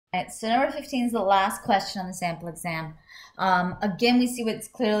All right, so number 15 is the last question on the sample exam. Again, we see what's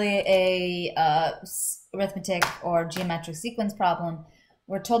clearly a arithmetic or geometric sequence problem.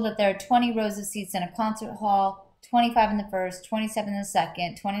 We're told that there are 20 rows of seats in a concert hall, 25 in the first, 27 in the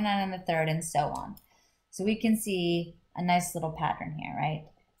second, 29 in the third, and so on. So we can see a nice little pattern here, right?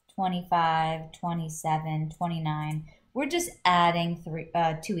 25, 27, 29. We're just adding 2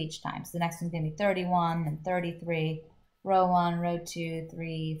 each time. So the next one's going to be 31, then 33, row 1, row 2,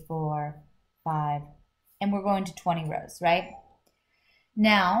 3, 4, 5, and we're going to 20 rows, right?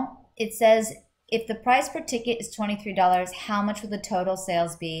 Now, it says if the price per ticket is $23, how much will the total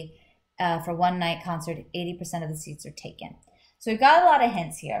sales be for one night concert if 80% of the seats are taken? So we've got a lot of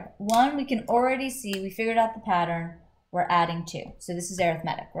hints here. One, we can already see, we figured out the pattern, we're adding 2. So this is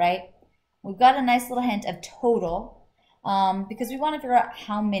arithmetic, right? We've got a nice little hint of total because we want to figure out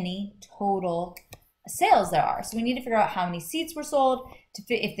how many total sales there are. So we need to figure out how many seats were sold.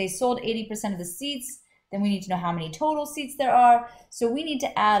 If they sold 80% of the seats, then we need to know how many total seats there are. So we need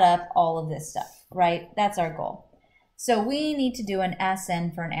to add up all of this stuff, right? That's our goal. So we need to do an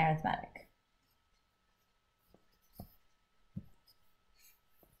SN for an arithmetic.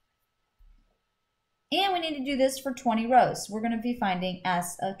 And we need to do this for 20 rows. We're going to be finding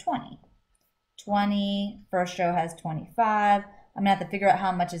S of 20. 20, first row has 25. I'm going to have to figure out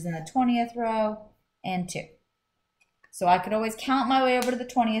how much is in the 20th row, and 2. So I could always count my way over to the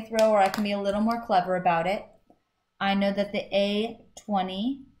 20th row, or I can be a little more clever about it. I know that the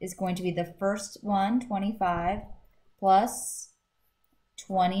A20 is going to be the first one, 25, plus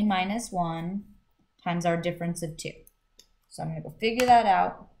 20 minus 1 times our difference of 2. So I'm going to go figure that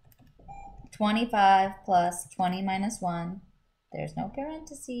out. 25 plus 20 minus 1, there's no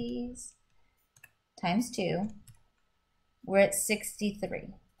parentheses, times 2. We're at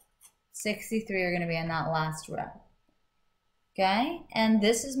 63. 63 are going to be in that last row. Okay, and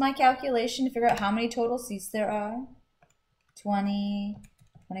this is my calculation to figure out how many total seats there are. 20,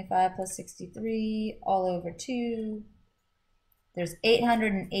 25 plus 63, all over 2. There's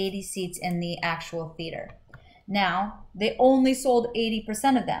 880 seats in the actual theater. Now, they only sold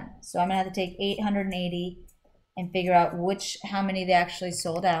 80% of them. So I'm going to have to take 880 and figure out how many they actually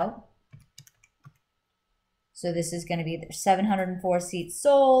sold out. So this is going to be 704 seats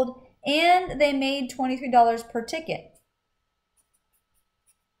sold, and they made $23 per ticket.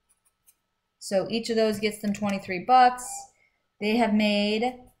 So each of those gets them 23 bucks. They have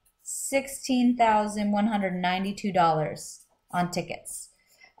made $16,192 on tickets.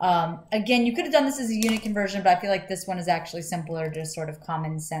 Again, you could have done this as a unit conversion, but I feel like this one is actually simpler, just sort of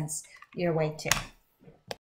common sense your way too.